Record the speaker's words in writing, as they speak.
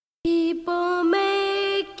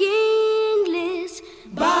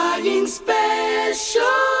special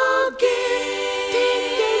gift.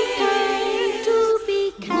 Taking time to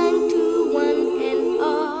be kind to one and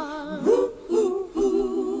all.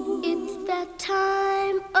 It's that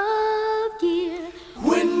time of year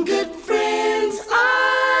when good friends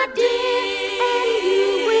are dear, and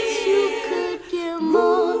you wish you could give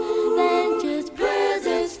more than just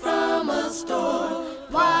presents from a store.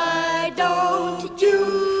 Why don't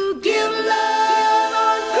you give love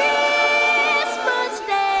on Christmas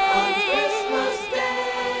Day? On Christmas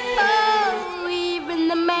Day. Oh, even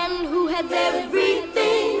the man who has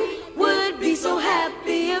everything would be so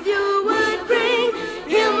happy if you would bring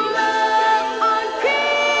him love on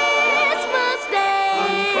Christmas Day.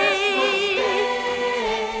 On Christmas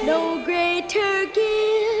Day. No greater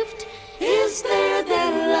gift is there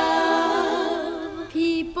than love.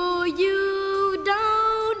 People you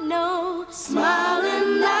don't know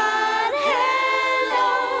smiling not hello.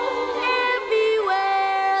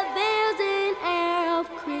 Everywhere there's an air of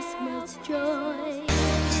Christmas joy.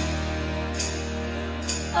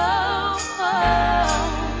 Oh, oh.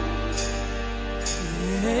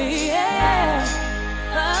 Yeah.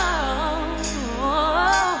 Oh,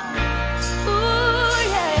 oh. Ooh,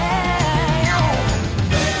 yeah.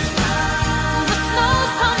 The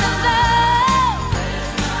snow's coming down.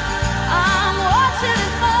 I'm watching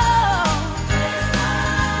it fall.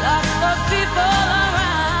 Lots of people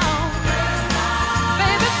around.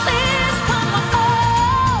 Baby, please come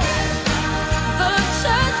home. The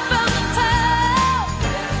church bells in town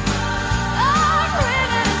are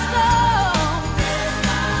ringing songs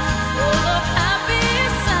full of happy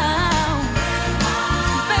sound.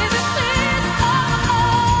 Baby, please come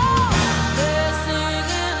home. They're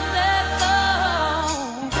singing their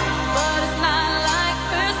songs, but it's not like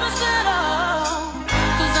Christmas at all.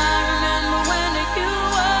 'Cause I remember when you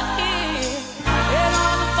were here and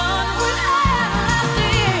all the fun we had last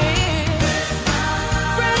year.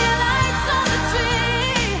 Pretty lights on the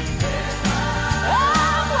tree,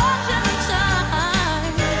 I'm watching them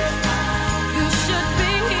shine. You should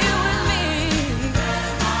be here with me.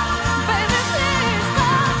 Baby, please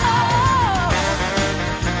come home.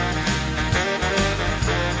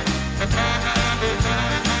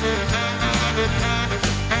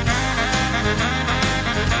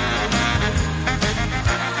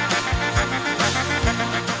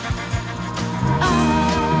 I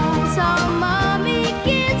saw Mommy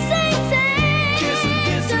kissing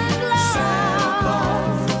Santa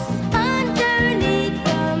Claus underneath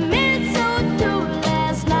the mistletoe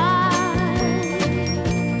last night.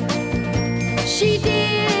 She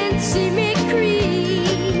didn't see me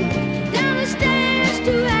creep down the stairs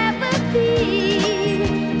to have a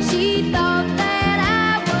peep. She thought that I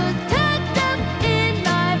was tucked up in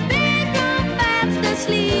my bedroom fast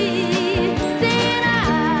asleep. Then I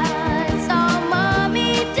saw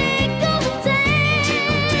Mommy tickle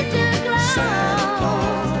Santa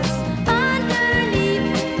Claus underneath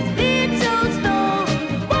his mistletoe.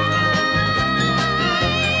 Why?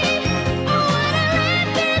 Oh, what a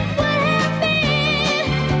wreck it would have been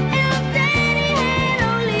if Daddy had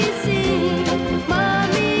only seen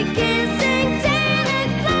Mommy kissing Santa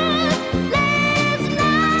Claus last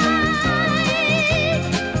night.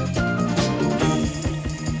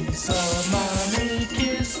 Saw mommy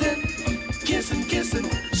kissing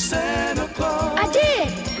Santa Claus. I did.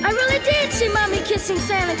 I really did see Mommy kissing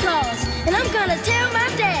Santa Claus, and I'm gonna tell my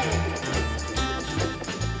daddy.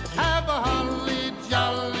 Have a holly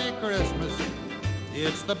jolly Christmas.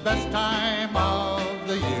 It's the best time of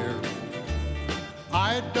the year.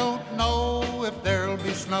 I don't know if there'll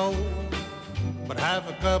be snow, but have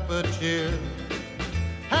a cup of cheer.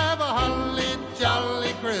 Have a holly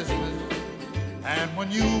jolly Christmas. And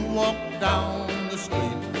when you walk down the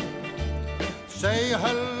street, say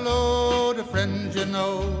hello to friends you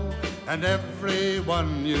know and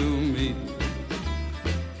everyone you meet.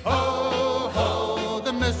 Ho, ho,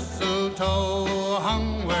 the mistletoe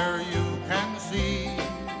hung where you can see.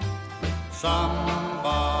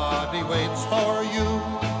 Somebody waits for you.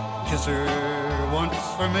 Kiss her once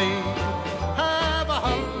for me. Have a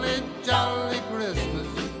holly jolly Christmas.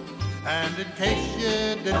 And in case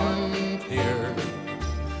you didn't hear,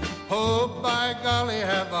 oh, by golly,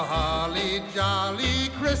 have a holly jolly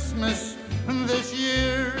Christmas this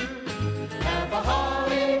year. Have a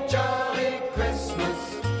holly jolly Christmas.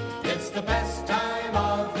 It's the best time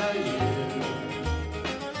of the year.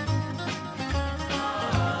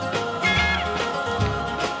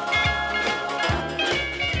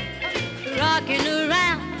 Rocking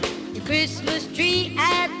around the Christmas tree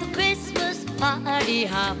at the Christmas party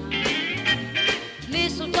hop.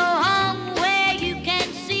 Mistletoe hung where you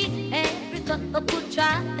can see every couple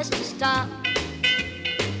tries to stop.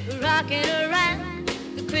 rocking around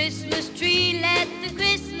the Christmas tree. Let the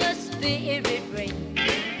Christmas spirit ring.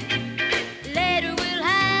 Later we'll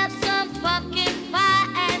have some pumpkin pie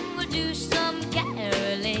and we'll do some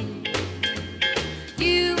caroling.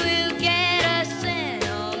 You will get a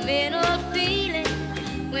sentimental feeling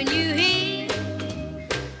when you hear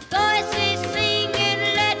voices singing,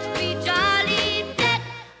 let's be jolly. Deck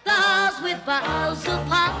the halls with boughs of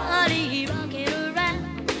holly, rocking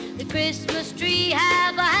around the Christmas tree.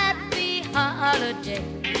 Have a happy holiday.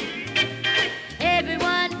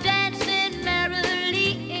 Everyone dancing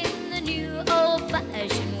merrily in the new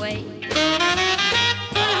old-fashioned way.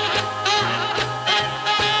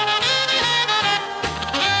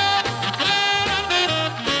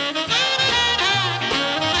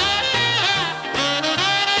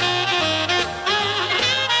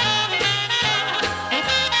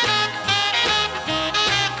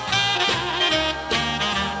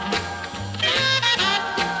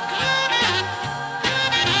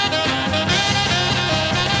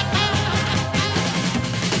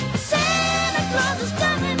 Santa Claus is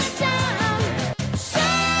coming to town.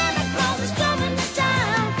 Santa Claus is coming to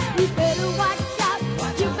town. You better watch out.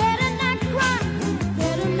 You better not cry.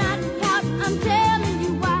 Better not pout. I'm telling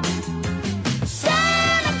you why.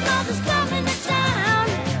 Santa Claus is coming to town.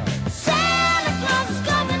 Santa Claus is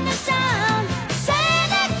coming to town.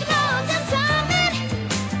 Santa Claus is coming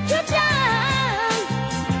to town.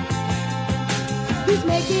 He's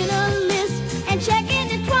making a list and checking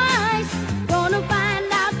it twice. Gonna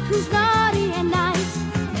find out who's naughty and nice.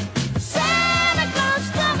 Santa Claus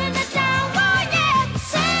is coming to town. Oh yeah,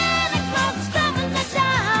 Santa Claus is coming to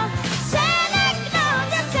town. Santa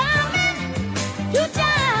Claus is coming to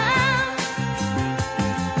town.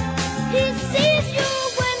 He sees you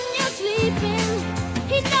when you're sleeping.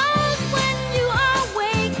 He knows when you are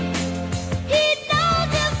awake. He knows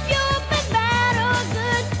if you've been bad or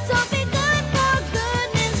good. So be good for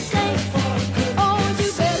goodness sake. Oh, you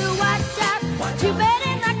better watch out. You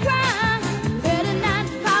better not cry. Better not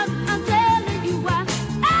pout. I'm telling you why.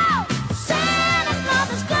 Oh, Santa Claus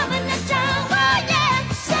is coming to town. Oh yeah,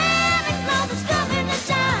 Santa Claus is coming to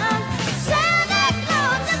town. Santa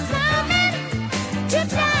Claus is coming to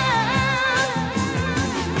town.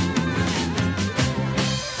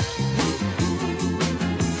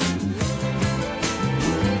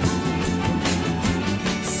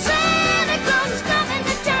 Santa Claus is coming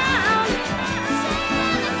to town.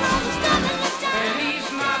 Santa Claus is coming to town. Feliz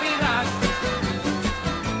Navidad,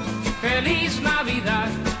 feliz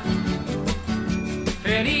Navidad,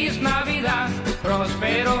 feliz Navidad,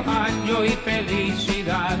 próspero año y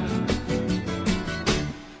felicidad.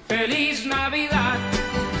 Feliz Navidad,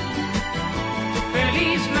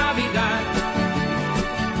 feliz Navidad,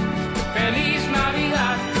 feliz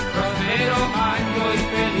Navidad, próspero año y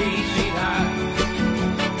felicidad.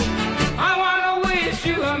 I wanna wish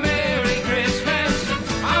you a Merry Christmas.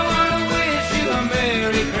 I wanna wish you a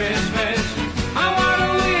Merry Christmas. I wanna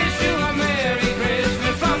wish you a Merry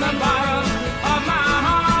Christmas from the bottom of my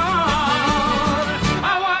heart.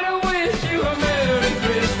 I wanna wish you a Merry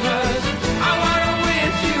Christmas. I wanna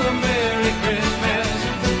wish you a Merry Christmas.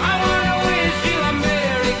 I wanna wish you a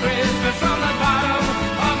Merry Christmas from the bottom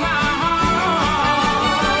of my heart.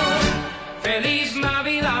 Feliz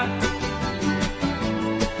Navidad.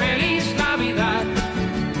 Feliz Navidad,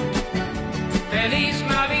 feliz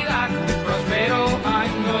Navidad, próspero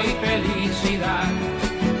año y felicidad.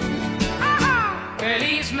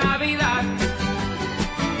 Feliz Navidad,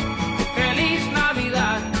 feliz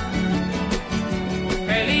Navidad,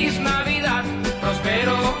 feliz Navidad,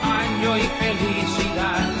 próspero año y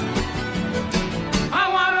felicidad. I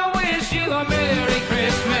wanna wish you a Merry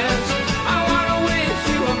Christmas. I wanna wish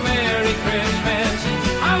you a Merry Christmas.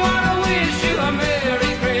 I wanna wish you a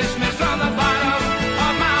Merry Christmas from the bottom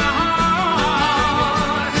of my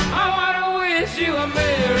heart. I wanna wish you a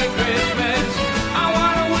Merry Christmas. I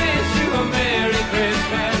wanna wish you a Merry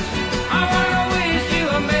Christmas. I wanna wish you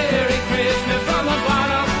a Merry Christmas from the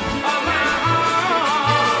bottom of my heart.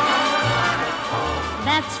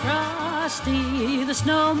 That's Frosty the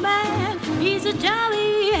Snowman. He's a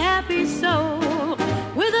jolly, happy soul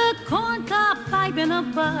with a corncob pipe and a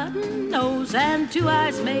button nose and two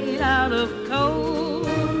eyes made out of coal.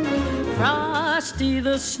 Frosty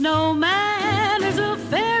the Snowman is a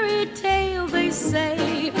fairy tale, they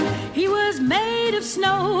say. He was made of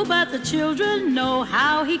snow, but the children know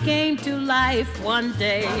how he came to life one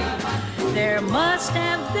day. There must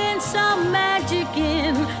have been some magic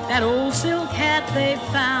in that old silk hat they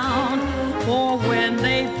found, for when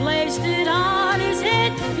they placed it on his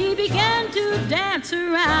head, he began to dance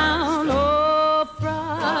around. Oh,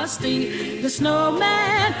 Frosty Frosty the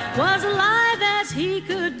snowman was alive as he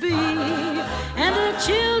could be, and the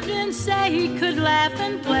children say he could laugh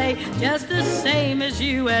and play just the same as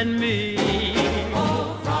you and me.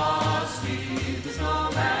 Oh, Frosty the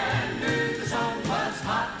snowman knew the sun was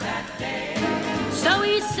hot that day. So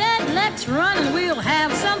he said, let's run and we'll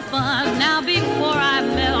have some fun now before I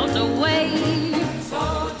melt away.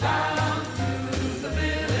 So down through the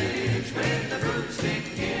village with the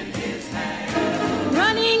broomstick in his hand,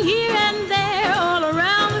 Running here and there all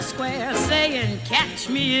around the square, saying, catch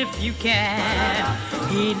me if you can.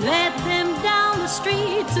 He led them down the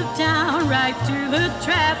streets of town right to the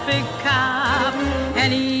traffic cop,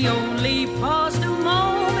 and he only paused a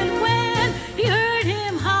moment when he heard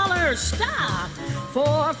him holler, stop!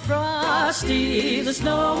 For Frosty the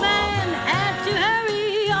snowman had to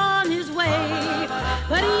hurry on his way.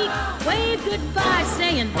 But he waved goodbye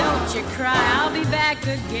saying, don't you cry, I'll be back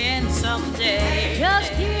again someday.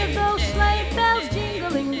 Just hear those sleigh bells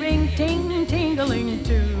jingling, ring, ting, tingling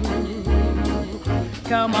too.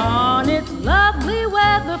 Come on, it's lovely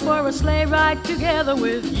weather for a sleigh ride together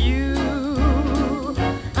with you.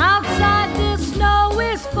 Outside the snow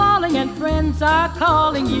is falling and friends are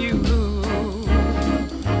calling you.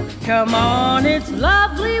 Come on, it's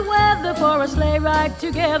lovely weather for a sleigh ride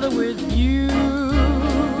together with you.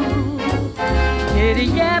 Giddy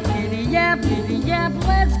yap, giddy yap, giddy yap,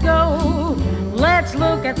 let's go. Let's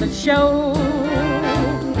look at the show.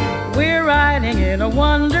 We're riding in a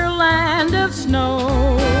wonderland of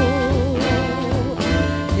snow.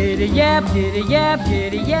 Giddy yap, giddy yap,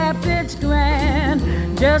 giddy yap, it's grand,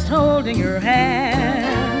 just holding your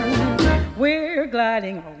hand. We're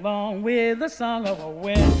gliding along with the song of a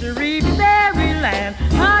wintry fairyland.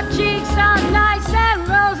 Our cheeks are nice and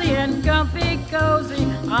rosy and comfy cozy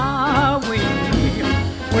are we.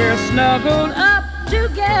 We're snuggled up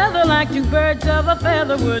together like two birds of a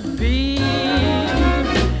feather would be.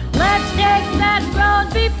 Let's take that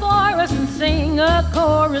road before us and sing a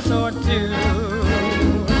chorus or two.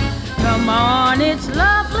 Come on, it's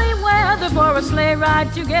lovely weather for a sleigh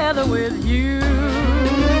ride together with you.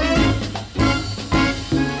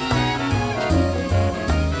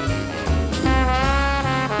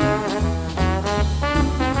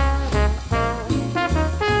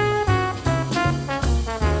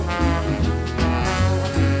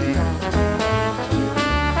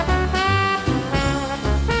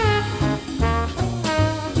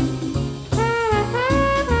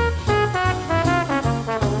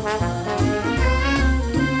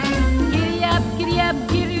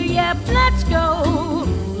 Let's go,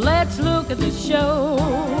 let's look at the show.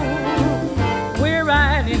 We're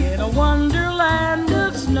riding in a wonderland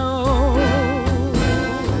of snow.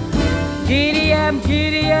 Giddy up,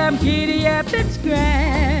 giddy up, giddy up, it's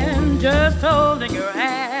grand, just holding your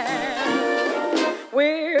hand.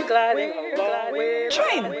 We're gliding along with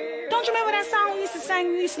Trina, don't you remember that song we used to sing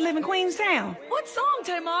when we used to live in Queenstown? What song,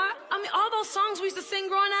 Tamar? I mean, all those songs we used to sing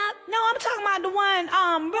growing up? No, I'm talking about the one,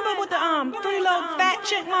 remember with the three little fat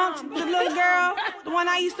chipmunks, the little girl, the one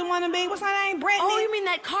I used to want to be. What's her name? Brittany? Oh, you mean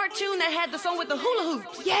that cartoon that had the song with the hula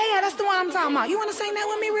hoops? Yeah, that's the one I'm talking about. You want to sing that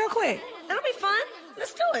with me real quick? That'll be fun.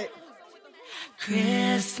 Let's do it.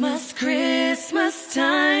 Christmas, Christmas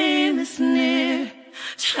time is near.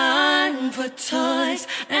 Time for toys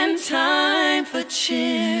and time for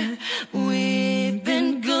cheer. We've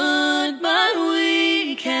been good, but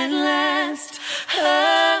we can't last.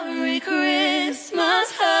 Hurry,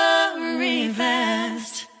 Christmas, hurry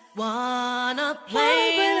fast. Wanna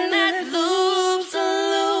play that loops a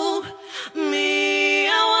loop? Me,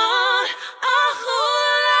 I want a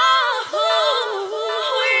hula hoop.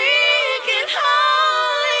 We can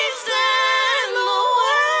hardly stand the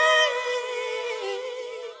way.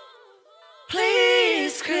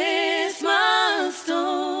 Please, Christmas,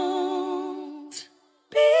 don't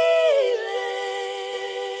be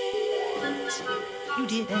late. You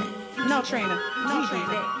did that. No, Trina. No,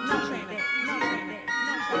 Trina. No, Trina.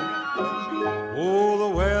 Oh, the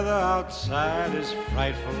weather outside is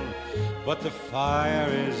frightful, but the fire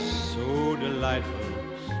is so delightful.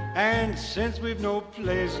 And since we've no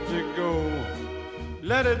place to go,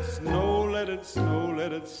 let it snow, let it snow,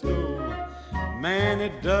 let it snow. Man,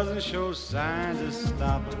 it doesn't show signs of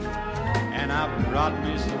stopping, and I brought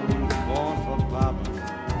me some corn for popping.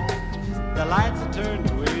 The lights are turned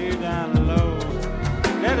way down low.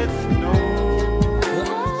 Let it snow.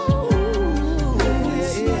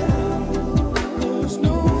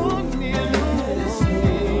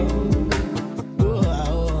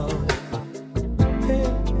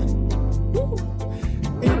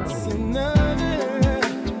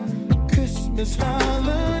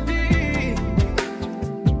 Holiday.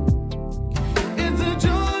 It's a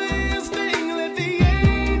joy.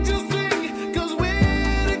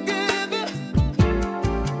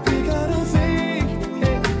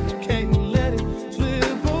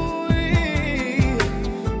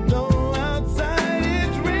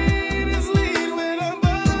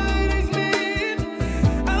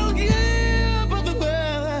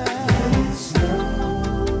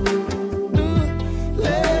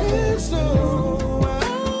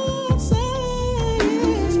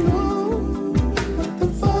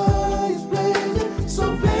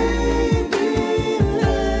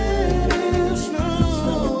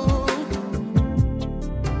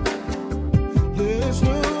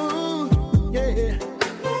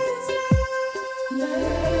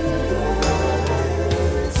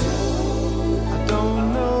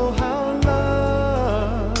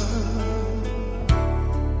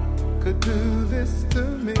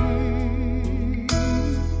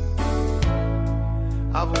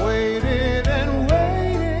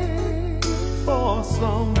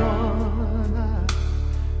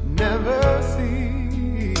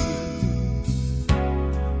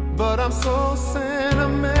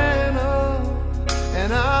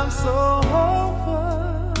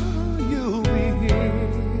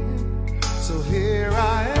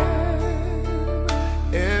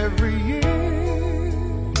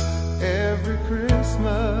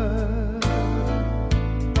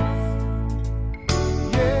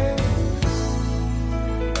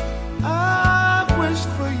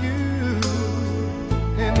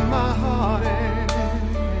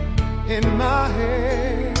 in my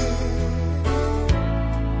head,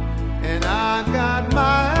 and I got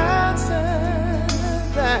my answer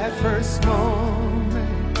that first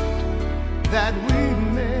moment that we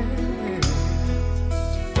met.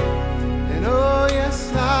 And oh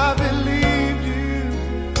yes, I believed you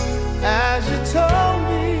as you told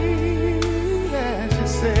me, as you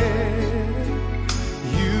said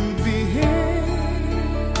you'd be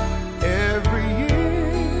here every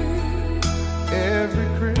year, every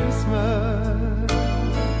Christmas.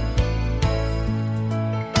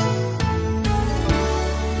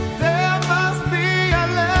 There must be a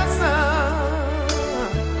lesson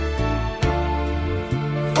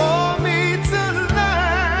for me to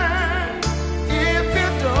learn. If you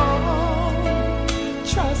don't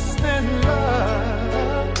trust and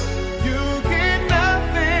love, you get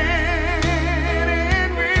nothing in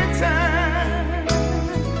return.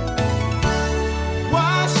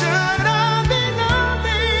 Why should I be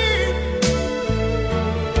lonely?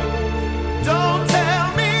 Don't tell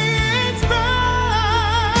me it's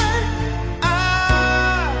right. I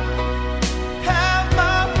have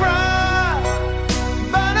my pride,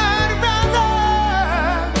 but I'd rather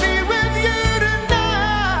be with you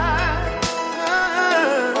tonight.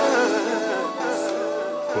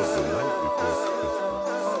 Was the night before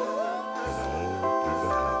Christmas, and all through the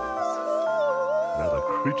house, not a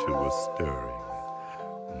creature was stirring,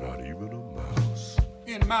 not even a mouse.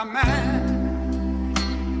 In my mind,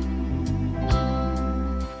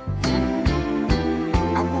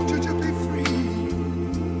 I want you to be free.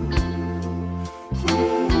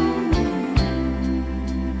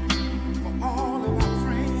 For all of our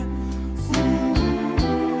friends,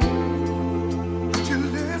 would you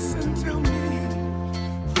listen to me?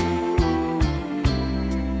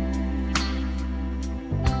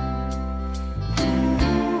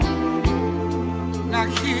 Now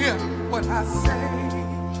hear what I say.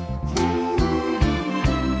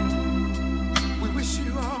 We wish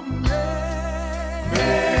you a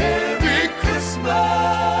Merry Christmas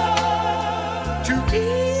to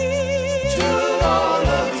each, to all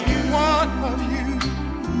of you, one of you.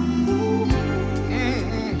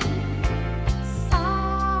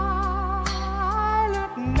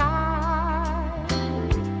 Silent night,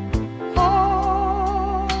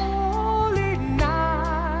 holy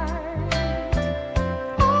night,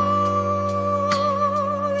 all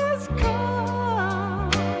is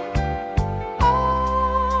calm,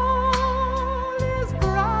 all is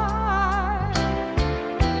bright.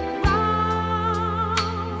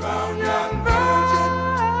 Round young virgin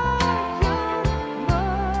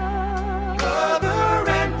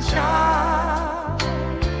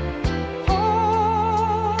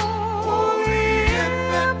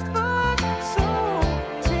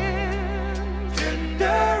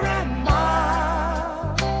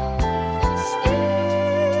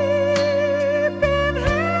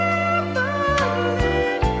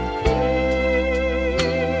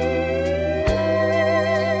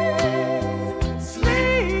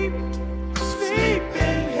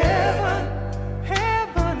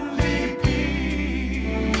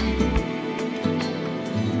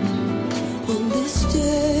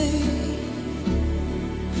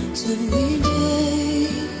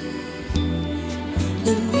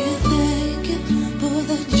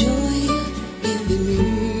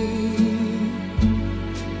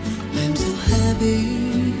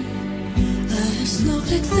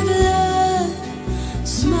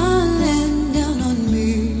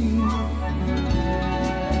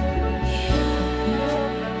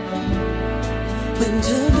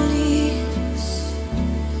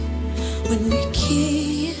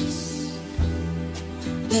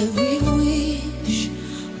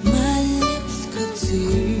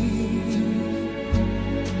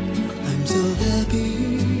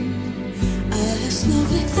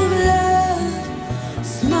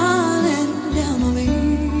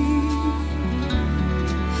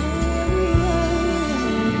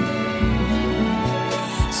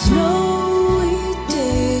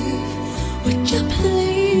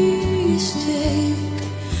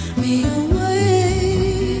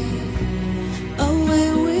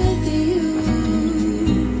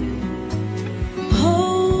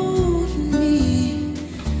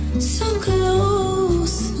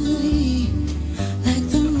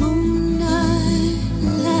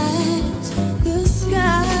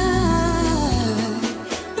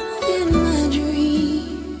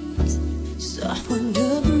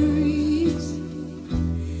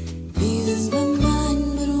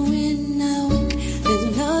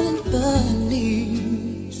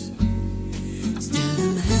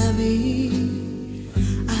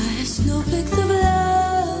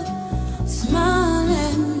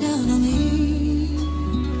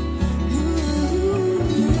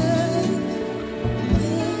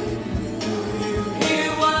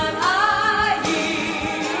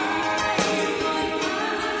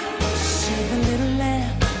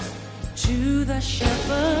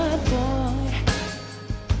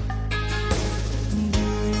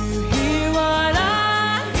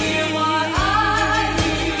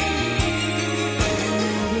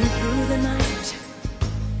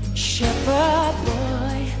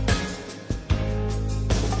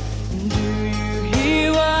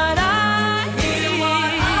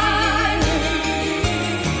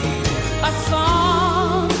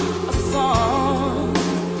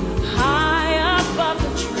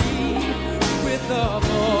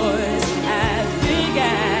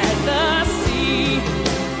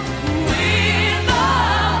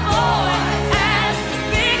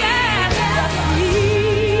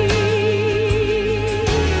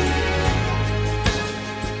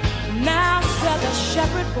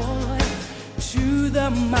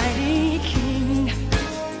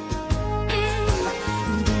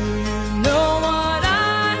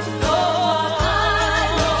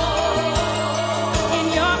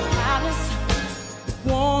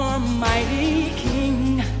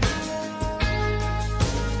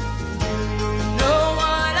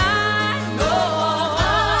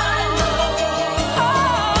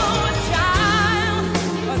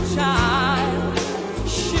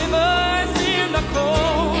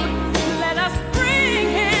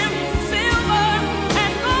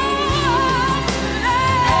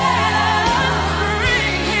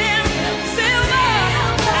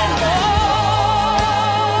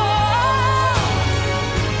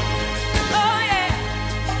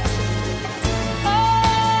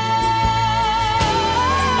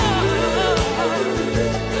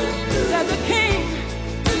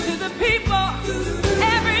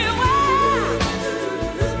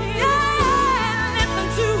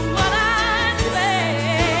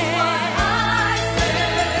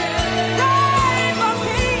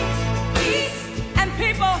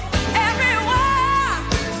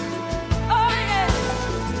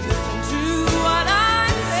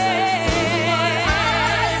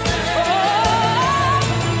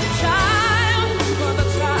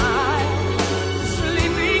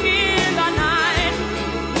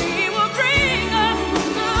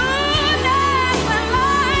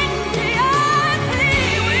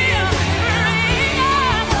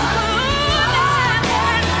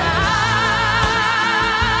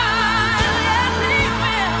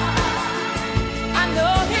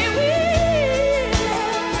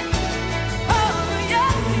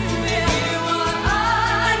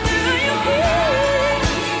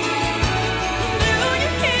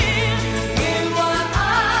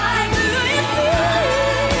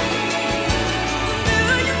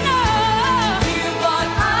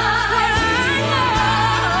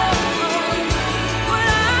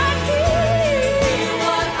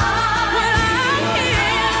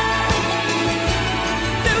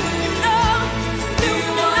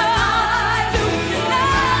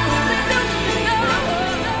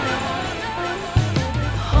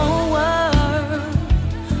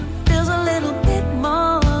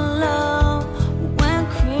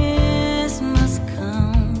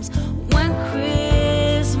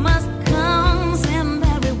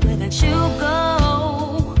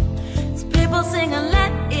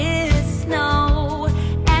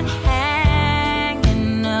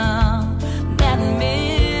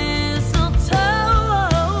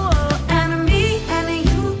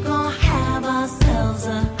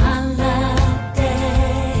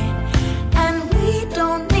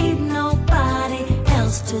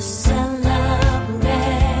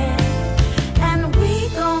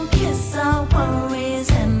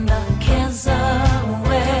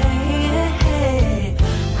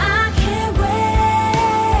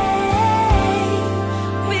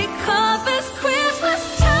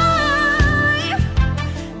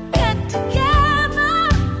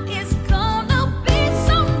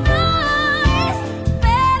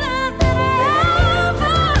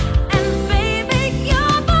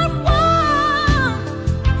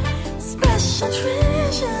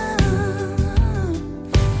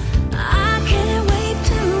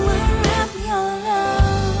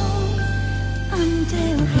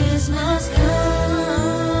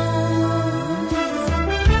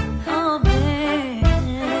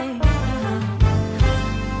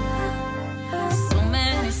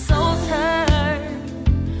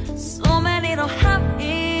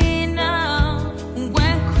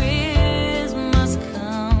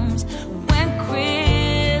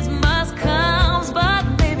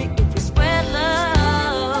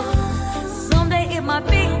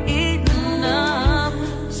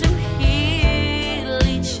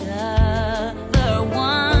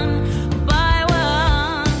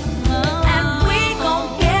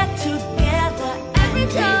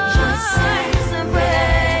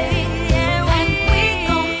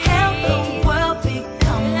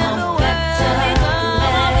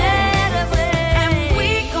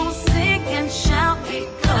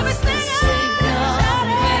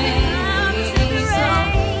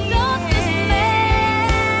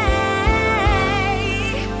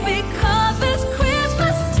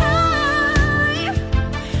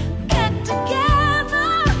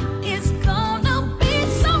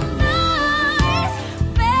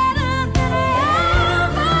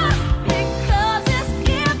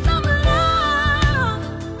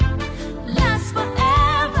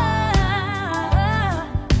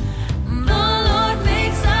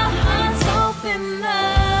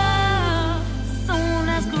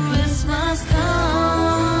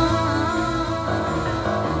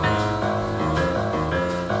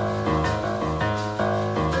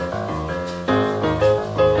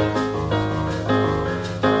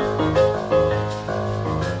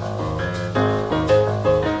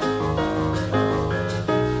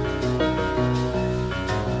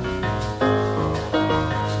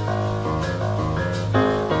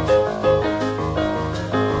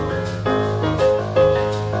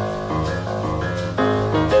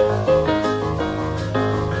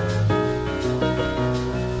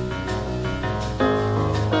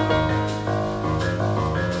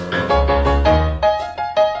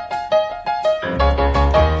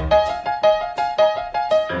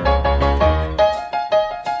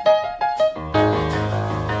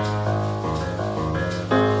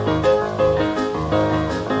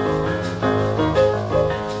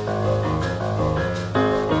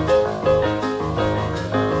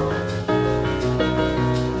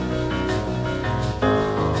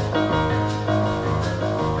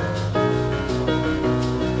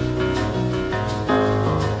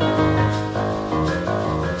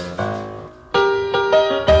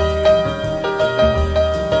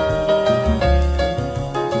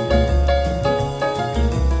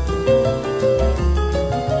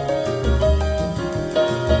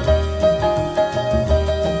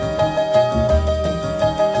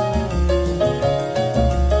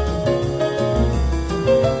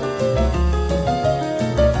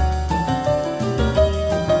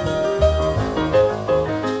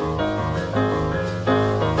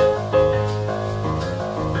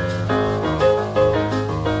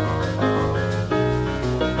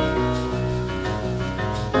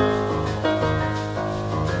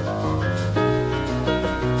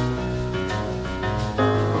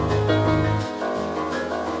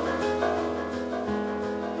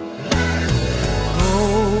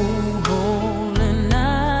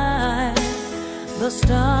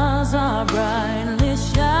stars are brightly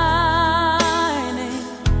shining.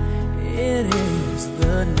 It is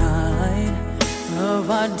the night of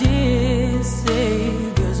our dear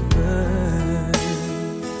Savior's birth.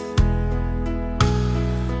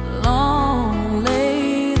 Long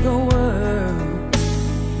lay the world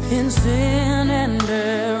in sin and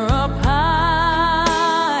error pining,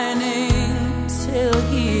 till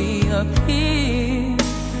he appeared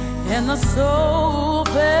and the soul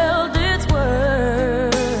felt its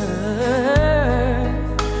worth.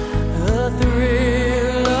 A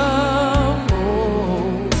thrill of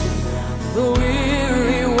hope, the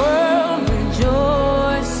weary world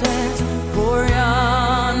rejoices, for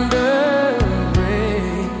yonder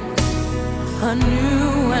breaks a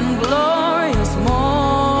new and glorious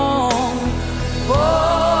morn. Fall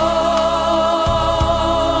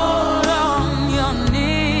on your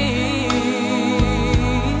knees,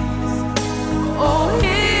 oh,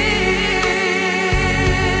 hear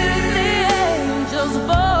the angels'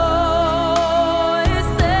 voices,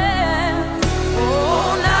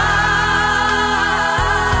 oh, night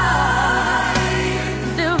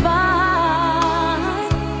divine,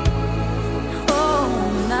 oh,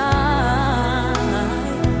 night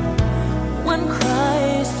when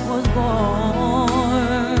Christ was born,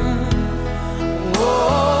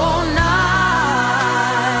 oh, night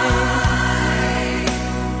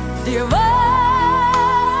divine,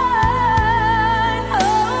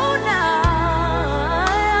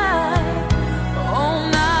 oh,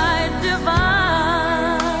 night divine.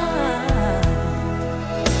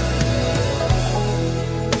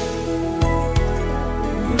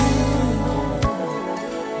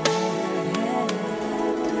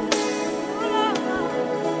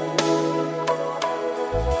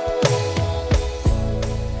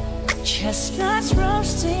 Chestnuts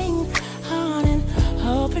roasting on an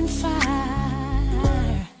open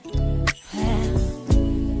fire,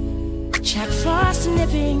 Jack Frost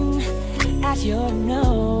nipping at your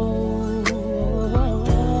nose,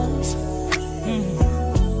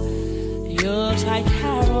 Yuletide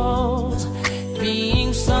carols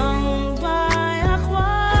being sung by a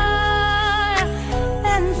choir,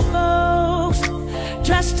 and folks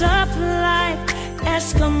dressed up like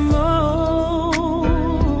Eskimos.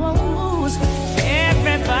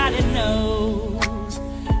 Everybody knows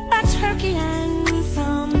a turkey and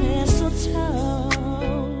some mistletoe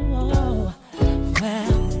well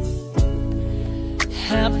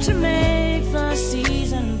help to make the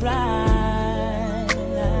season bright.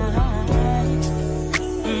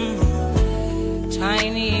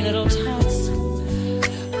 Tiny little tots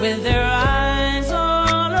with their eyes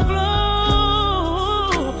all aglow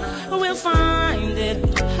will find it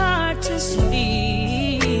hard to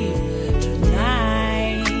sleep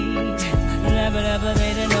tonight. Never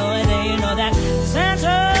they know, and they know that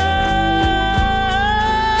Santa's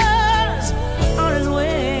on his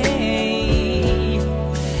way.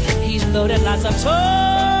 He's loaded lots of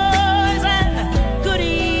toys and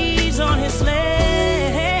goodies on his sleigh.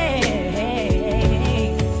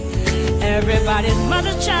 Everybody's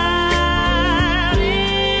mother's child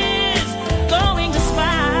is going to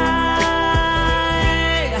spy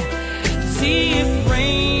to see if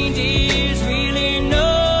reindeers really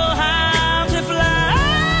know how to fly.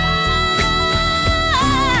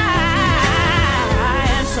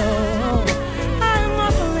 And so I'm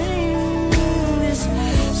offering this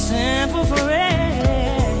simple phrase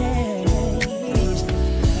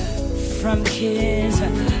from kids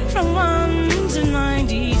from 1 to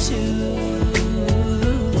 92.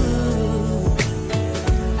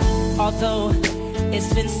 Although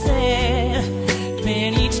it's been said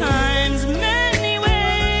many times, many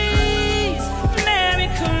ways, Merry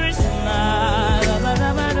Christmas,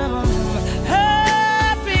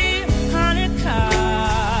 Happy Hanukkah,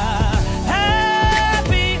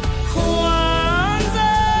 Happy Kwanzaa,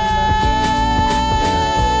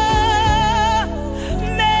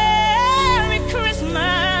 Merry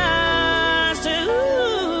Christmas to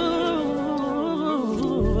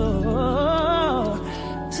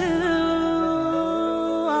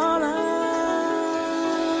all of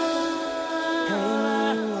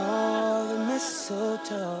Hang all the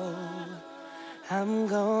mistletoe. I'm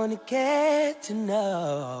gonna get to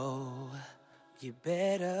know you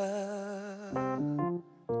better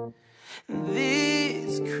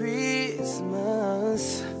this Christmas.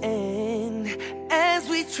 And as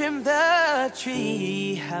we trim the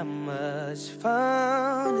tree, how much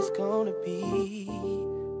fun it's gonna be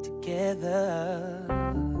together.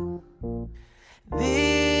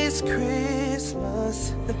 This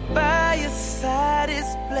Christmas, the fireside is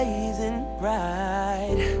blazing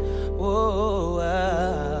bright. Whoa,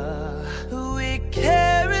 we're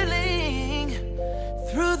caroling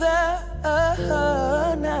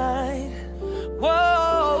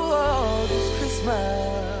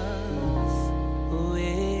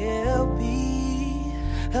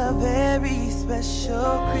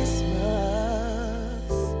special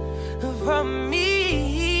Christmas from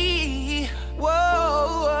me. Whoa,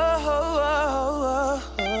 whoa, whoa,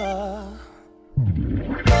 whoa.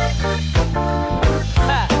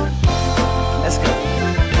 Ha. Let's go.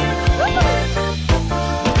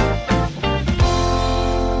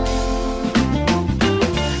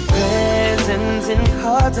 Presents and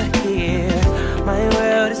cards